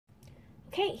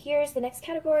Okay, here's the next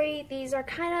category. These are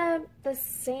kind of the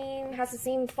same, has the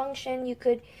same function. You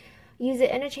could use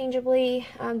it interchangeably.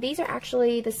 These are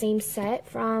actually the same set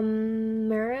from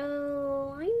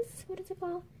Mirrorlines. What is it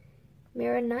called?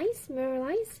 Mirrorlines.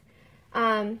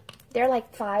 There are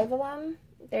like 5 of them.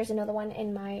 There's another one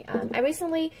in my,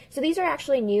 so these are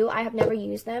actually new. I have never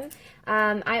used them.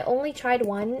 I only tried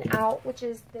one out, which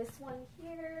is this one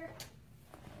here.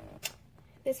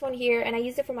 This one here, and I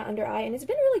used it for my under eye, and it's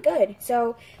been really good.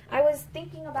 So I was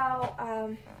thinking about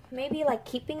maybe like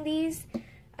keeping these,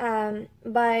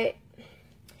 but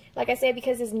like I said,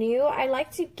 because it's new, I like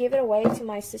to give it away to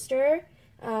my sister.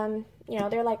 You know,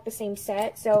 they're like the same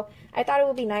set, so I thought it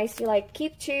would be nice to like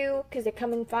keep 2 because they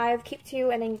come in 5, keep 2,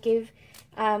 and then give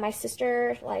my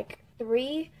sister like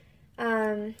 3,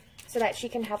 so that she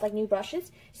can have like new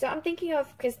brushes. So I'm thinking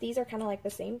of, because these are kind of like the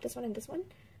same, this one and this one.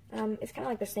 It's kind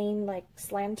of like the same like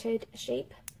slanted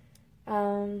shape.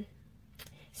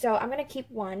 So I'm going to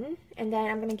keep 1, and then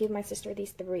I'm going to give my sister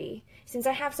these 3, since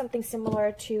I have something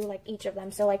similar to like each of them.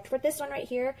 So like for this one right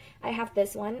here, I have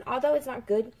this one. Although it's not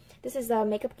good, this is the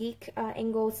Makeup Geek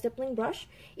angle stippling brush.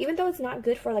 Even though it's not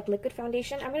good for like liquid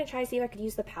foundation, I'm going to try to see if I could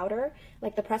use the powder,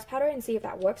 like the pressed powder, and see if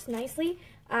that works nicely.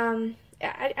 I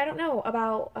don't know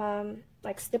about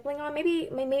like stippling on. Maybe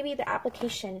the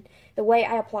application, the way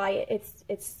I apply it,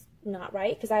 it's not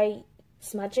right, because I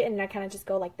smudge it and I kind of just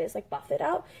go like this, like buff it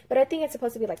out. But I think it's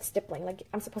supposed to be like stippling, like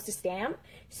I'm supposed to stamp.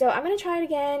 So I'm gonna try it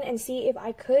again and see if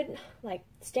I could like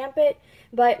stamp it.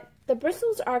 But the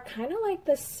bristles are kind of like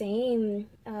the same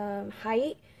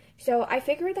height, so I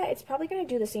figured that it's probably gonna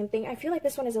do the same thing. I feel like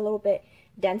this one is a little bit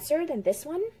denser than this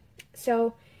one.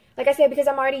 So like I said, because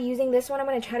I'm already using this one, I'm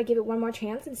going to try to give it one more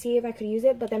chance and see if I could use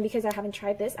it. But then because I haven't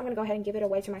tried this, I'm going to go ahead and give it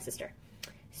away to my sister.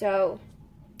 So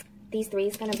these 3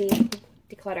 is going to be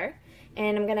Declutter,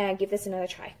 and I'm going to give this another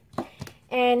try.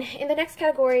 And in the next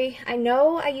category, I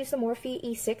know I used the Morphe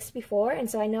E6 before, and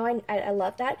so I know I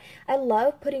love that. I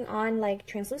love putting on like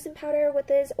translucent powder with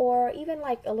this, or even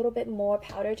like a little bit more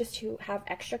powder just to have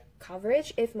extra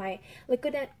coverage if my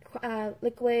liquid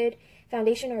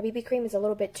foundation or BB cream is a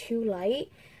little bit too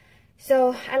light.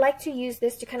 So I like to use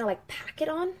this to kind of like pack it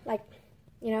on, like,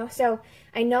 you know. So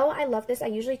I know I love this. I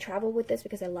usually travel with this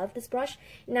because I love this brush.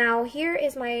 Now here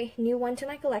is my new one to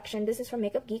my collection. This is from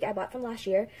Makeup Geek. I bought from last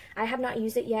year. I have not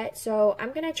used it yet, so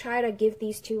I'm gonna try to give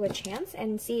these 2 a chance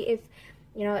and see if,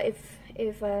 you know, if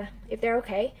they're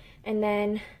okay, and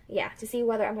then yeah, to see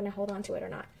whether I'm gonna hold on to it or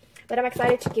not. But I'm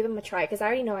excited to give them a try because I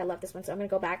already know I love this one, so I'm gonna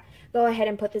go ahead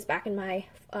and put this back in my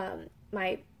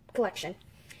my collection.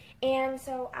 And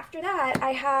so after that,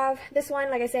 I have this one.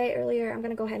 Like I said earlier, I'm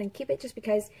going to go ahead and keep it just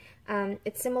because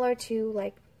it's similar to,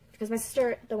 like, because my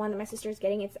sister, the one that my sister is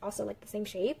getting, it's also like the same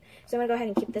shape. So I'm going to go ahead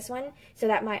and keep this one so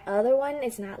that my other one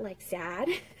is not like sad.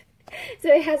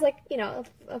 So it has like, you know,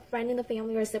 a friend in the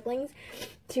family or siblings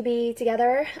to be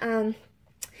together. So I'm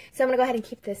going to go ahead and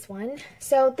keep this one.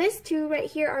 So these 2 right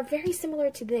here are very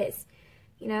similar to this,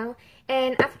 you know.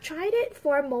 And I've tried it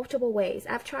for multiple ways.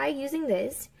 I've tried using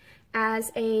this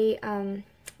as a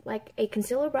like a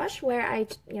concealer brush where I,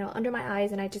 you know, under my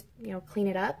eyes, and I just, you know, clean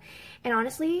it up. And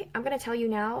honestly, I'm gonna tell you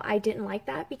now, I didn't like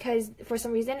that because for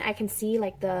some reason I can see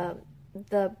like the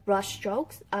brush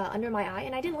strokes under my eye,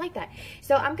 and I didn't like that.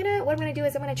 So what I'm gonna do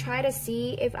is I'm gonna try to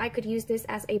see if I could use this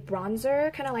as a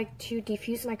bronzer, kind of like to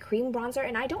diffuse my cream bronzer.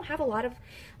 And I don't have a lot of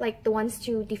like the ones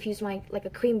to diffuse my, like, a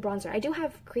cream bronzer. I do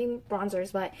have cream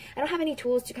bronzers, but I don't have any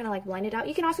tools to kind of like blend it out.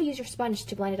 You can also use your sponge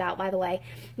to blend it out, by the way,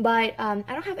 but I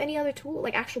don't have any other tool,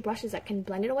 like actual brushes that can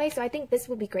blend it away. So I think this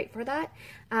would be great for that.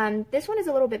 This one is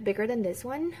a little bit bigger than this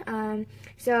one,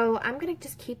 so I'm gonna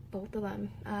just keep both of them.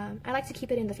 I like to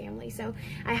keep it in the family. So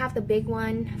I have the big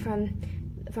one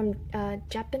from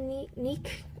Japanique.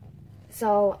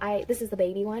 So this is the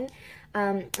baby one.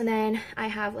 And then I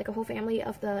have like a whole family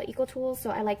of the Eco Tools, so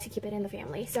I like to keep it in the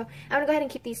family. So I'm gonna go ahead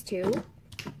and keep these 2.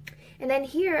 And then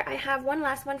here I have one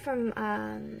last one from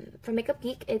Makeup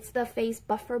Geek. It's the Face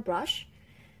Buffer Brush.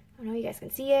 I don't know if you guys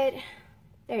can see it.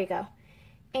 There you go.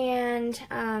 And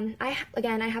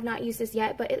again, I have not used this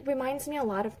yet, but it reminds me a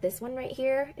lot of this one right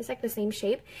here. It's like the same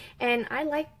shape, and I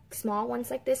like small ones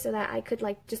like this so that I could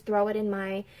like just throw it in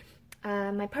my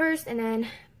my purse and then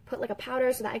put like a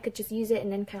powder so that I could just use it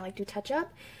and then kind of like do touch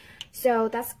up. So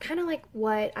that's kind of like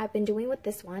what I've been doing with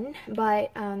this one.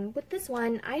 But with this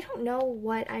one, I don't know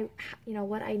what I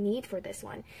need for this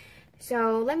one.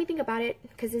 So let me think about it,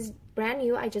 because it's brand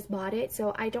new. I just bought it,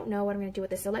 so I don't know what I'm going to do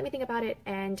with this. So let me think about it,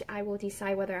 and I will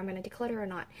decide whether I'm going to declutter or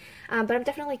not. But I'm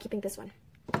definitely keeping this one.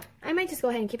 I might just go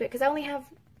ahead and keep it, because I only have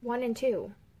 1 and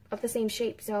 2 of the same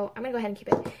shape. So I'm going to go ahead and keep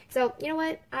it. So you know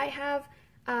what? I have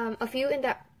a few in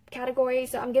that category.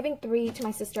 So I'm giving 3 to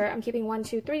my sister. I'm keeping 1,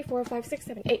 2, 3, 4, 5, 6,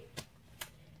 7, 8.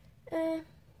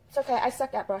 It's okay. I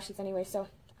suck at brushes anyway, so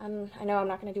I know I'm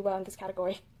not going to do well in this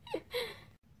category.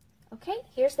 Okay,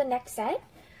 here's the next set.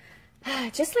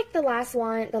 Just like the last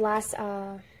one, the last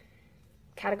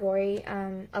category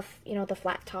of, you know, the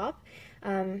flat top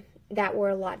that were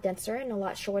a lot denser and a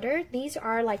lot shorter. These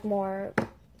are like more,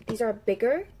 these are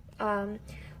bigger,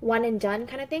 one and done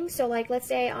kind of thing. So like, let's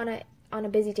say on a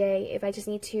busy day, if I just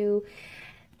need to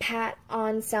pat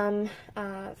on some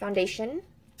foundation,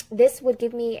 this would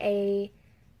give me a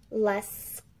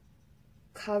less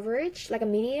coverage, like a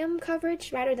medium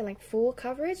coverage rather than like full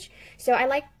coverage. So I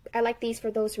like these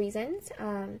for those reasons.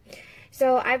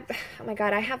 So oh my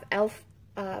god, I have e.l.f.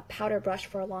 Powder brush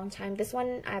for a long time. This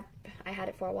one I had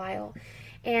it for a while,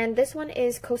 and this one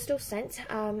is Coastal Scent.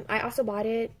 I also bought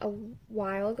it a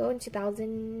while ago in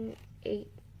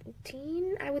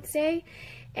 2018, I would say,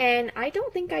 and I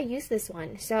don't think I used this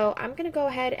one. So I'm gonna go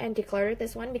ahead and declutter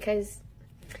this one because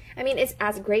I mean, it's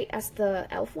as great as the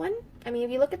e.l.f. one. I mean,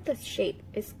 if you look at the shape,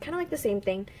 it's kind of like the same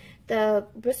thing. The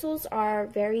bristles are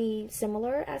very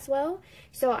similar as well.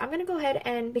 So I'm going to go ahead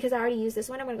and, because I already used this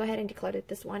one, I'm going to go ahead and declutter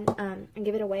this one and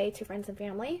give it away to friends and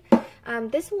family.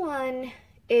 This one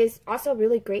is also a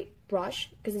really great brush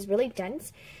because it's really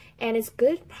dense. And it's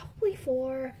good probably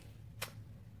for,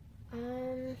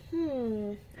 I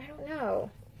don't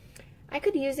know. I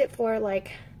could use it for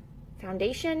like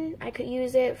foundation. I could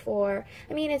use it for,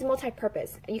 I mean, it's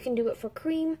multi-purpose. You can do it for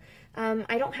cream.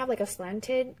 I don't have like a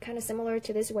slanted kind of similar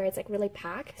to this where it's like really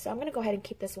packed, so I'm gonna go ahead and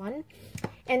keep this one.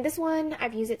 And this one,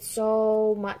 I've used it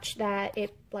so much that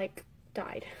it like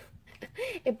died.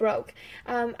 It broke.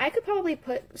 I could probably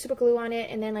put super glue on it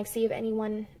and then like see if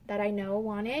anyone that I know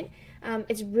want it.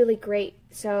 It's really great,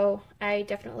 so I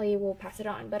definitely will pass it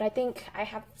on. But I think I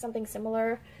have something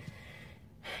similar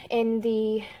in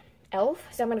the e.l.f.,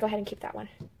 so I'm gonna go ahead and keep that one.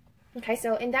 Okay,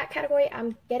 so in that category,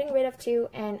 I'm getting rid of 2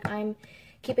 and I'm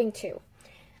keeping 2.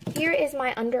 Here is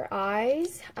my under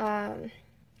eyes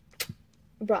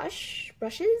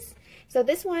brushes. So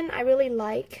this one I really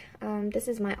like. This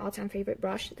is my all-time favorite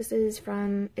brush. This is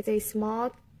it's a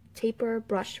small taper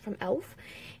brush from e.l.f.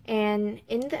 And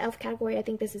in the e.l.f. category, I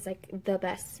think this is like the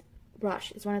best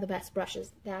brush. It's one of the best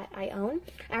brushes that I own.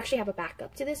 I actually have a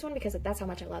backup to this one because that's how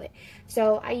much I love it.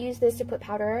 So I use this to put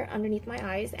powder underneath my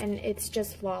eyes, and it's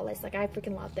just flawless. Like, I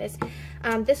freaking love this.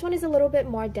 This one is a little bit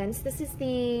more dense. This is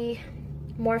the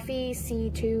Morphe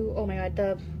C2. Oh my god,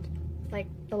 the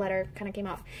letter kind of came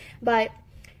off. But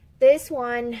this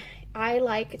one, I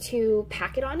like to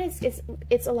pack it on.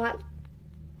 It's a lot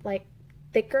like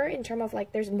thicker in terms of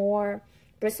like there's more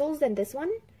bristles than this one.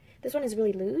 This one is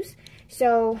really loose,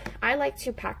 so I like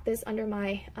to pack this under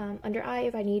my under eye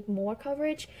if I need more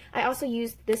coverage. I also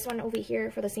use this one over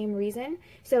here for the same reason.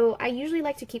 So I usually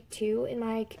like to keep 2 in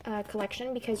my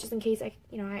collection because just in case I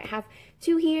have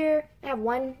 2 here, I have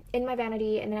 1 in my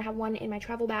vanity, and then I have 1 in my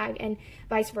travel bag, and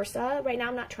vice versa. Right now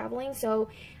I'm not traveling, so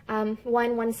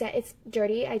one set it's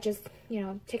dirty, I just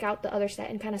take out the other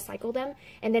set and kind of cycle them,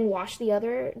 and then wash the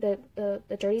other the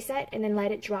dirty set, and then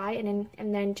let it dry, and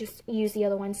then just use the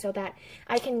other one so that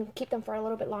I can keep them for a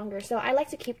little bit longer. So I like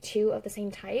to keep 2 of the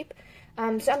same type.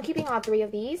 So I'm keeping all 3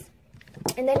 of these.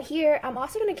 And then here I'm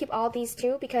also going to keep all these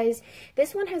too because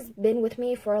this one has been with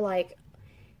me for like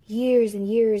years and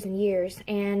years and years,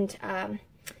 and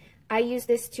I use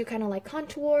this to kind of like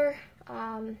contour,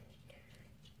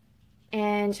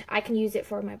 and I can use it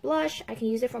for my blush. I can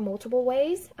use it for multiple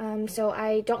ways. So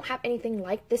I don't have anything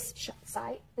like this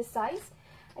size.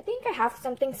 I think I have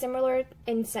something similar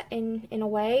in a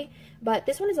way, but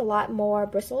this one is a lot more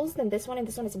bristles than this one, and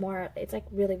this one is more, it's like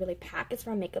really, really packed. It's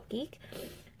from Makeup Geek.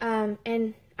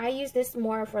 And I use this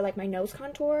more for like my nose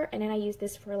contour, and then I use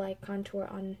this for like contour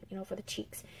on, for the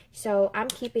cheeks. So I'm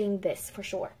keeping this for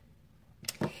sure.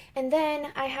 And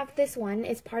then I have this one.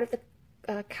 It's part of the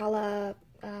Kala,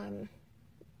 what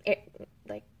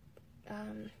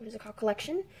is it called,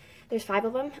 collection. There's 5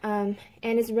 of them, and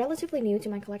it's relatively new to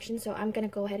my collection, so I'm gonna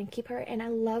go ahead and keep her. And I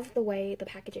love the way the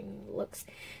packaging looks.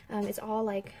 It's all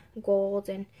like gold,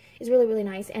 and it's really, really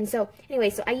nice. And so anyway,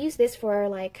 so I use this for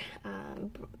like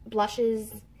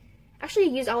blushes. Actually, I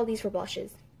use all of these for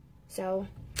blushes. So,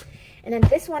 and then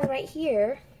this one right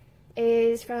here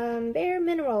is from Bare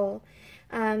Mineral.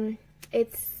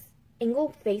 It's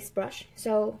angled face brush.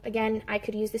 So again, I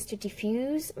could use this to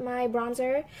diffuse my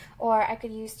bronzer, or I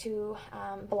could use to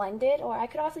blend it, or I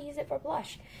could also use it for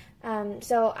blush.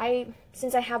 So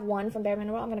since I have one from Bare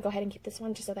Mineral, I'm gonna go ahead and keep this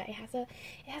one just so that it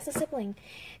has a sibling.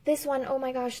 This one, oh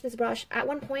my gosh, this brush. At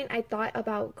one point, I thought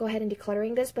about go ahead and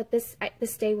decluttering this, but this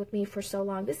stayed with me for so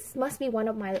long. This must be one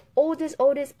of my oldest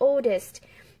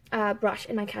brush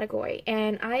in my category,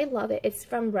 and I love it. It's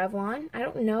from Revlon. I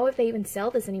don't know if they even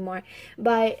sell this anymore,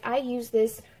 but I use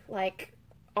this like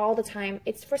all the time.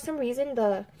 It's, for some reason,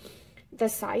 the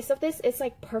size of this is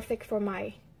like perfect for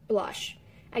my blush.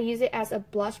 I use it as a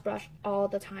blush brush all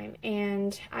the time,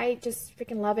 and I just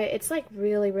freaking love it. It's like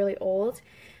really old,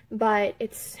 but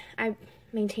I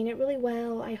maintain it really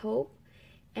well, I hope.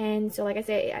 And so, like I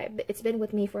say, it's been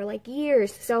with me for like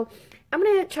years. So I'm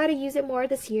gonna try to use it more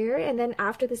this year, and then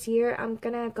after this year, I'm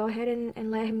gonna go ahead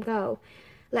and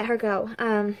let her go.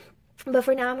 But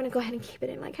for now, I'm gonna go ahead and keep it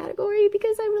in my category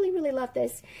because I really love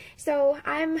this. So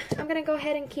I'm gonna go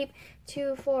ahead and keep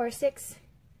 2, 4, 6,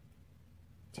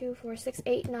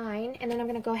 8, 9, and then I'm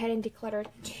gonna go ahead and declutter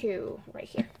 2 right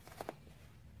here.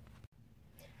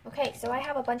 Okay, so I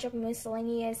have a bunch of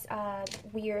miscellaneous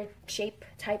weird shape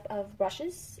type of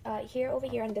brushes over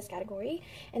here in this category,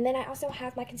 and then I also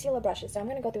have my concealer brushes, so I'm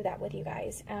going to go through that with you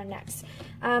guys next.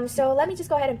 So let me just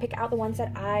go ahead and pick out the ones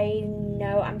that I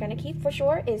know I'm going to keep for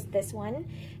sure. Is this one.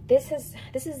 This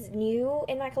is new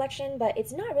in my collection, but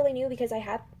it's not really new because I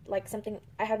have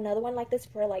another one like this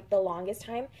for like the longest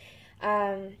time.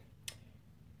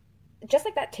 Just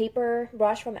like that taper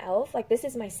brush from e.l.f., like this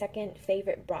is my second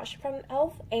favorite brush from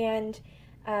e.l.f., and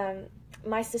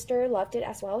my sister loved it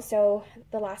as well. So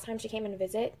the last time she came and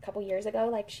visit a couple years ago,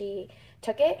 like she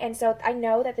took it, and so I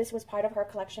know that this was part of her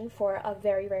collection for a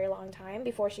very long time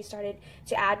before she started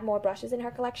to add more brushes in her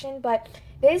collection. But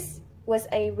this was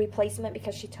a replacement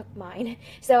because she took mine.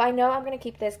 So I know I'm going to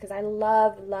keep this because I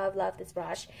love this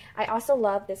brush. I also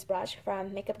love this brush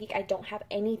from Makeup Geek. I don't have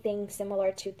anything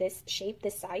similar to this shape,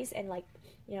 this size, and like,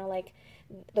 you know, like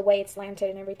the way it's slanted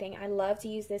and everything. I love to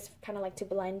use this kind of like to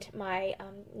blend my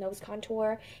nose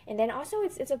contour, and then also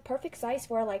it's a perfect size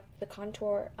for like the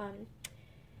contour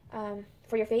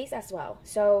for your face as well.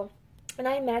 So, and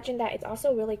I imagine that it's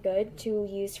also really good to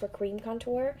use for cream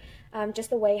contour, just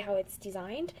the way how it's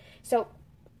designed. So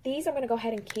these I'm going to go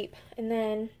ahead and keep. And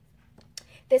then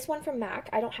this one from MAC,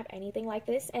 I don't have anything like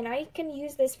this, and I can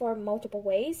use this for multiple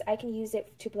ways. I can use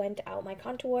it to blend out my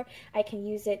contour. I can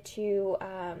use it to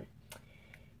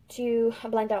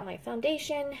blend out my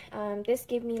foundation. This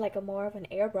gave me like a more of an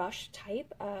airbrush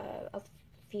type of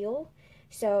feel.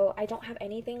 So I don't have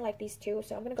anything like these two,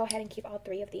 so I'm going to go ahead and keep all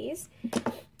 3 of these.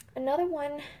 Another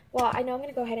one, well, I know I'm going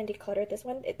to go ahead and declutter this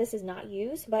one. This is not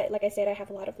used, but like I said, I have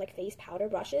a lot of like face powder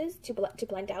brushes to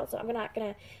blend out, so I'm not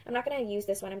gonna use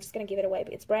this one. I'm just gonna give it away,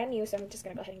 but it's brand new, so I'm just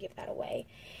gonna go ahead and give that away.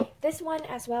 This one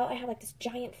as well, I have like this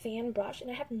giant fan brush, and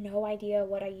I have no idea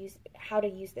how to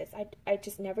use this. I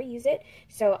just never use it,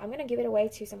 so I'm gonna give it away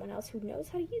to someone else who knows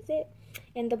how to use it.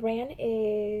 And the brand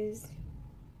is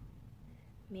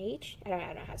Mage. I don't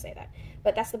know how to say that,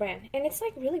 but that's the brand, and it's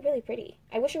like really pretty.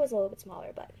 I wish it was a little bit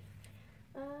smaller, but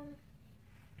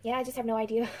yeah, I just have no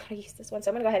idea how to use this one, so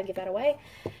I'm gonna go ahead and give that away.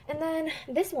 And then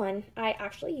this one I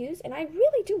actually use, and I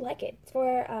really do like it. It's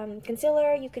for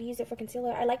concealer. You could use it for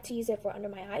concealer. I like to use it for under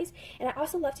my eyes, and I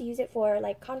also love to use it for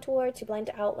like contour to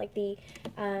blend out like the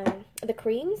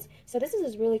creams. So this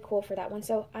is really cool for that one,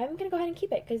 so I'm gonna go ahead and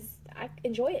keep it because I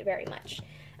enjoy it very much.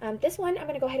 This one I'm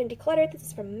going to go ahead and declutter. This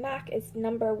is from MAC. It's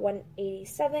number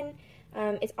 187.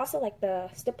 It's also like the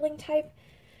stippling type.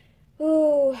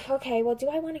 Ooh, okay. Well, do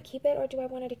I want to keep it or do I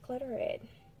want to declutter it?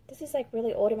 This is like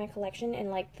really old in my collection,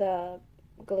 and like the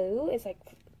glue is like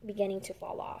beginning to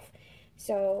fall off.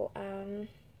 So, I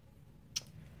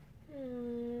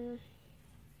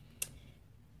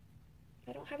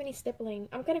don't have any stippling.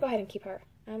 I'm going to go ahead and keep her.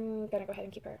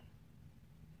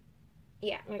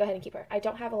 Yeah, I'm going to go ahead and keep her. I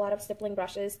don't have a lot of stippling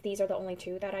brushes. These are the only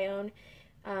 2 that I own.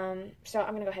 So I'm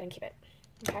going to go ahead and keep it.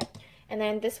 Okay. And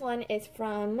then this one is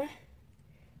from,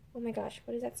 oh my gosh,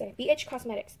 what does that say? BH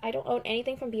Cosmetics. I don't own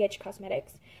anything from BH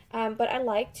Cosmetics. But I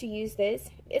like to use this.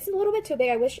 It's a little bit too big.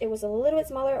 I wish it was a little bit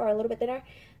smaller or a little bit thinner.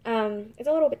 It's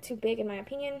a little bit too big in my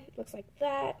opinion. Looks like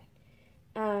that.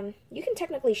 You can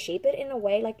technically shape it in a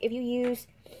way. Like if you use...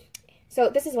 So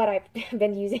this is what I've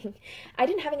been using. I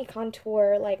didn't have any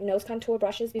contour, like nose contour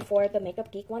brushes before the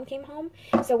Makeup Geek one came home.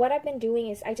 So what I've been doing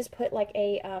is I just put like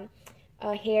a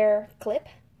hair clip,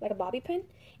 like a bobby pin,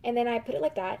 and then I put it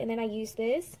like that, and then I use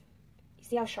this. You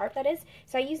see how sharp that is?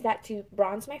 So I use that to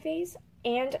bronze my face,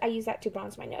 and I use that to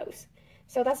bronze my nose.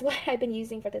 So that's what I've been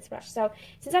using for this brush. So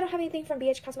since I don't have anything from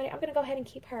BH Cosmetic, I'm going to go ahead and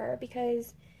keep her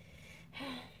because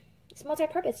it's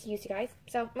multi-purpose use, you guys.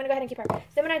 So I'm going to go ahead and keep her.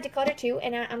 So I'm going to declutter 2,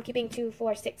 and I'm keeping 2,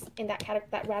 4, 6 in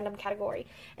that random category.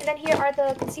 And then here are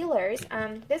the concealers.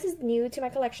 This is new to my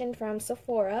collection from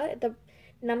Sephora. The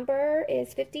number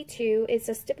is 52. It's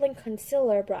a stippling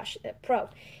concealer brush, Pro.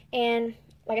 And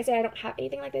like I said, I don't have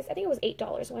anything like this. I think it was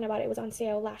 $8 when I bought it. It was on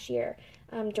sale last year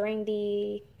during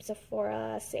the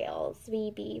Sephora sales,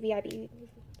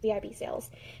 VIB sales.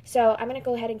 So I'm going to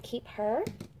go ahead and keep her.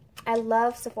 I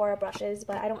love Sephora brushes,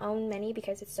 but I don't own many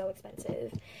because it's so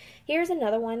expensive. Here's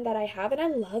another one that I have, and I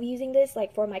love using this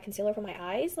like for my concealer for my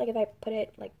eyes. Like if I put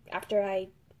it like after I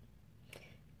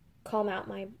calm out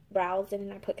my brows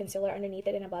and I put concealer underneath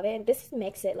it and above it, and this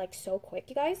makes it like so quick,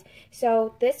 you guys.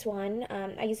 So this one,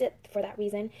 I use it for that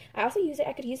reason. I also use it,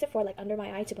 I could use it for like under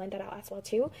my eye to blend that out as well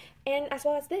too, and as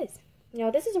well as this. You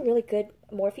know, this is a really good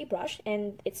Morphe brush,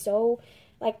 and it's so,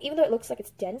 like, even though it looks like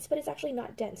it's dense, but it's actually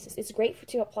not dense. It's great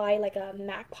to apply like a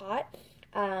MAC pot,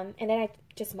 and then I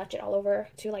just smudge it all over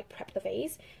to like prep the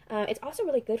face. It's also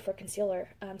really good for concealer,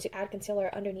 to add concealer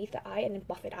underneath the eye and then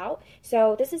buff it out.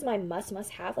 So this is my must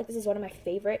have. Like, this is one of my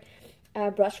favorite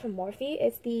brush from Morphe.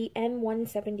 It's the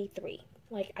M173.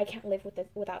 Like, I can't live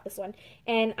without this one.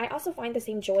 And I also find the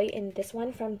same joy in this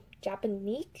one from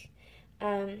Japanique.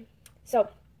 So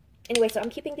anyway, so I'm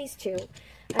keeping these 2.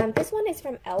 This one is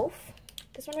from e.l.f.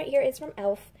 This one right here is from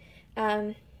e.l.f.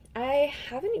 I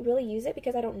haven't really used it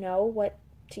because I don't know what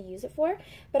to use it for,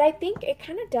 but I think it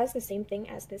kind of does the same thing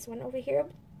as this one over here.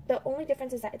 The only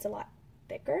difference is that it's a lot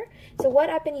thicker. So what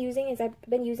I've been using is I've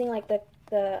been using like the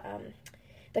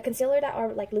concealer that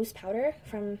are like loose powder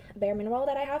from Bare Mineral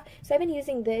that I have. So I've been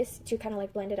using this to kind of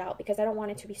like blend it out because I don't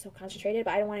want it to be so concentrated,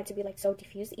 but I don't want it to be like so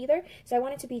diffused either. So I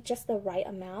want it to be just the right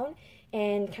amount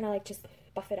and kind of like just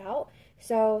buff it out.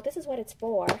 So this is what it's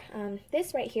for.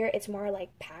 This right here, it's more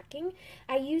like packing.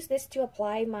 I use this to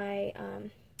apply my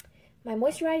my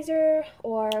moisturizer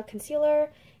or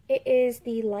concealer. It is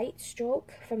the Light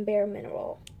Stroke from Bare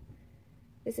Mineral.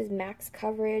 This is Max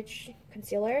Coverage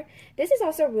Concealer. This is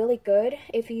also really good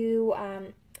if you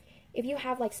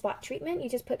have like spot treatment. You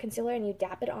just put concealer and you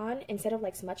dab it on instead of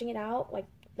like smudging it out, like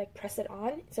press it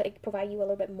on, so it can provide you a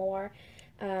little bit more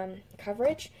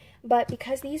coverage. But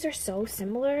because these are so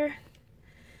similar,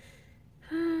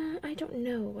 I don't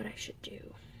know what I should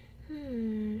do.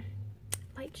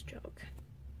 Light Stroke.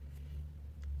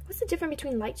 What's the difference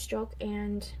between Light Stroke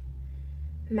and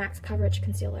Max Coverage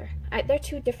Concealer? They're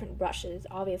 2 different brushes,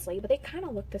 obviously, but they kind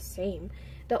of look the same.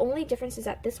 The only difference is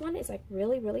that this one is like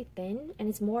really, really thin, and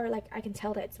it's more like, I can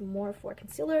tell that it's more for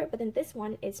concealer, but then this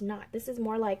one is not. This is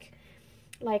more like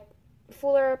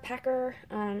fuller, packer.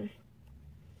 I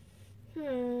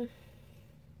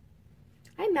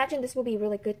imagine this will be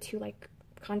really good to like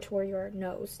contour your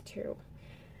nose too.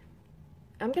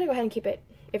 I'm gonna go ahead and keep it,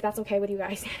 if that's okay with you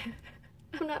guys.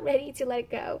 I'm not ready to let it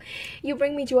go. You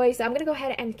bring me joy, so I'm gonna go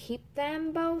ahead and keep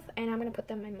them both, and I'm gonna put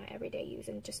them in my everyday use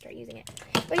and just start using it.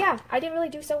 But yeah, I didn't really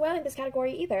do so well in this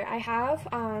category either. I have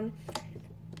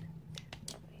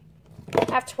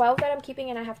 12 that I'm keeping,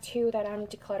 and I have 2 that I'm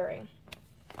decluttering.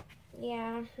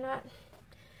 Yeah, not...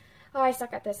 Oh, I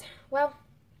suck at this. Well,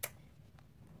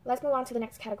 let's move on to the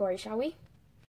next category, shall we?